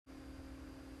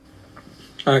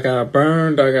I got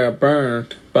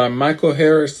burned by Michael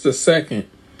Harris II,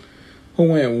 who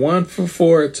went 1 for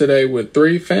 4 today with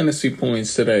 3 fantasy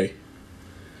points today.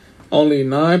 Only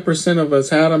 9% of us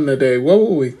had him today. What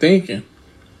were we thinking?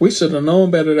 We should have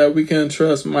known better that we couldn't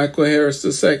trust Michael Harris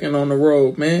II on the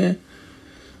road, man.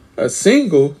 A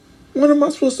single? What am I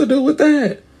supposed to do with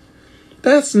that?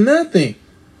 That's nothing.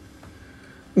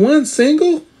 1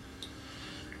 single?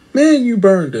 Man, you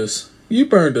burned us. You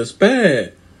burned us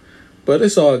bad. But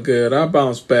it's all good. I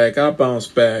bounce back.